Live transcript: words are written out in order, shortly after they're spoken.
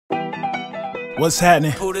What's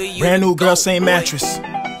happening? Brand new girl, same mattress.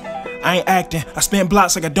 I ain't acting, I spin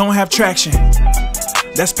blocks like I don't have traction.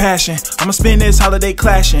 That's passion, I'ma spend this holiday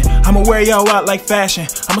clashing. I'ma wear y'all out like fashion.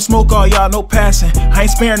 I'ma smoke all y'all, no passing. I ain't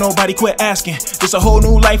sparing nobody, quit asking. It's a whole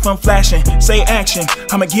new life I'm flashing. Say action,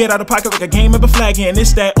 I'ma get out of pocket like a game of a flagging.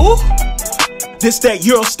 It's that, ooh. This that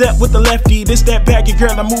Euro step with the lefty. This that baggy girl,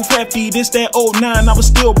 I move hefty. This that 09, I was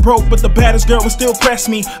still broke, but the baddest girl would still press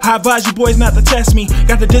me. I advise you boys not to test me.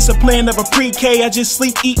 Got the discipline of a pre-K, I just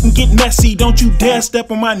sleep, eat, and get messy. Don't you dare step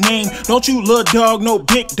on my name. Don't you little dog, no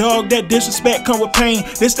big dog. That disrespect come with pain.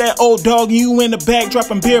 This that old dog, you in the bag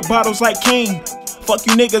dropping beer bottles like Kane. Fuck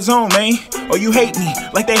you niggas on, man. Or you hate me,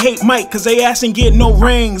 like they hate Mike, cause they ass ain't getting no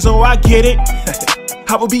rings. Oh, I get it.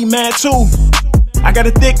 I would be mad too. I got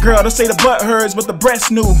a thick girl to say the butt hurts, but the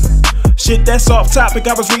breast new. Shit, that's off topic.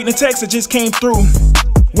 I was reading a text that just came through.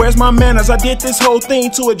 Where's my manners? I did this whole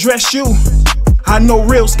thing to address you. I know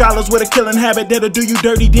real scholars with a killing habit that'll do you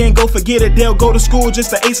dirty, then go forget it. They'll go to school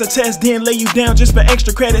just to ace a test, then lay you down just for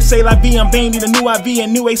extra credit. Say like V, I'm Bane, need a new IV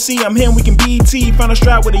and new AC. I'm him, we can BET. Found a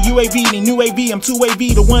stride with a UAV, need new AV. I'm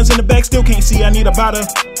 2AV, the ones in the back still can't see. I need about a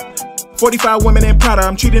 45 women in Prada,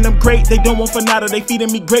 I'm treating them great, they don't want for nada. They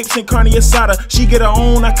feeding me grapes and carne asada. She get her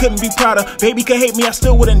own, I couldn't be prouder. Baby could hate me, I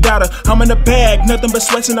still wouldn't doubt her. I'm in the bag, nothing but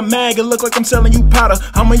sweats in the mag. It look like I'm selling you powder.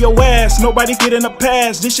 I'm on your ass, nobody getting a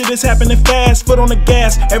pass. This shit is happening fast, foot on the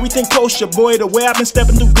gas. Everything kosher, boy, the way I've been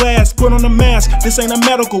stepping through glass. Put on a mask, this ain't a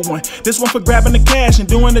medical one. This one for grabbing the cash and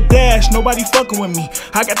doing the dash. Nobody fucking with me,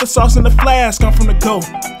 I got the sauce in the flask, I'm from the go.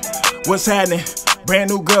 What's happening?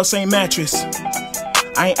 Brand new girl, same mattress.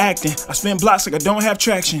 I ain't acting, I spin blocks like I don't have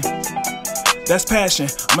traction. That's passion,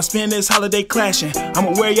 I'ma spend this holiday clashing.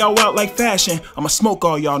 I'ma wear y'all out like fashion. I'ma smoke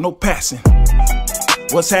all y'all, no passing.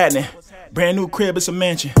 What's happening? Brand new crib, it's a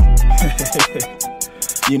mansion.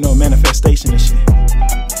 You know, manifestation and shit.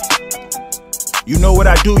 You know what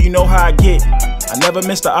I do, you know how I get. I never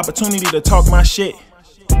miss the opportunity to talk my shit.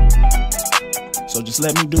 So just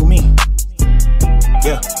let me do me.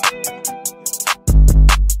 Yeah.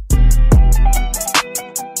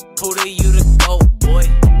 Who the you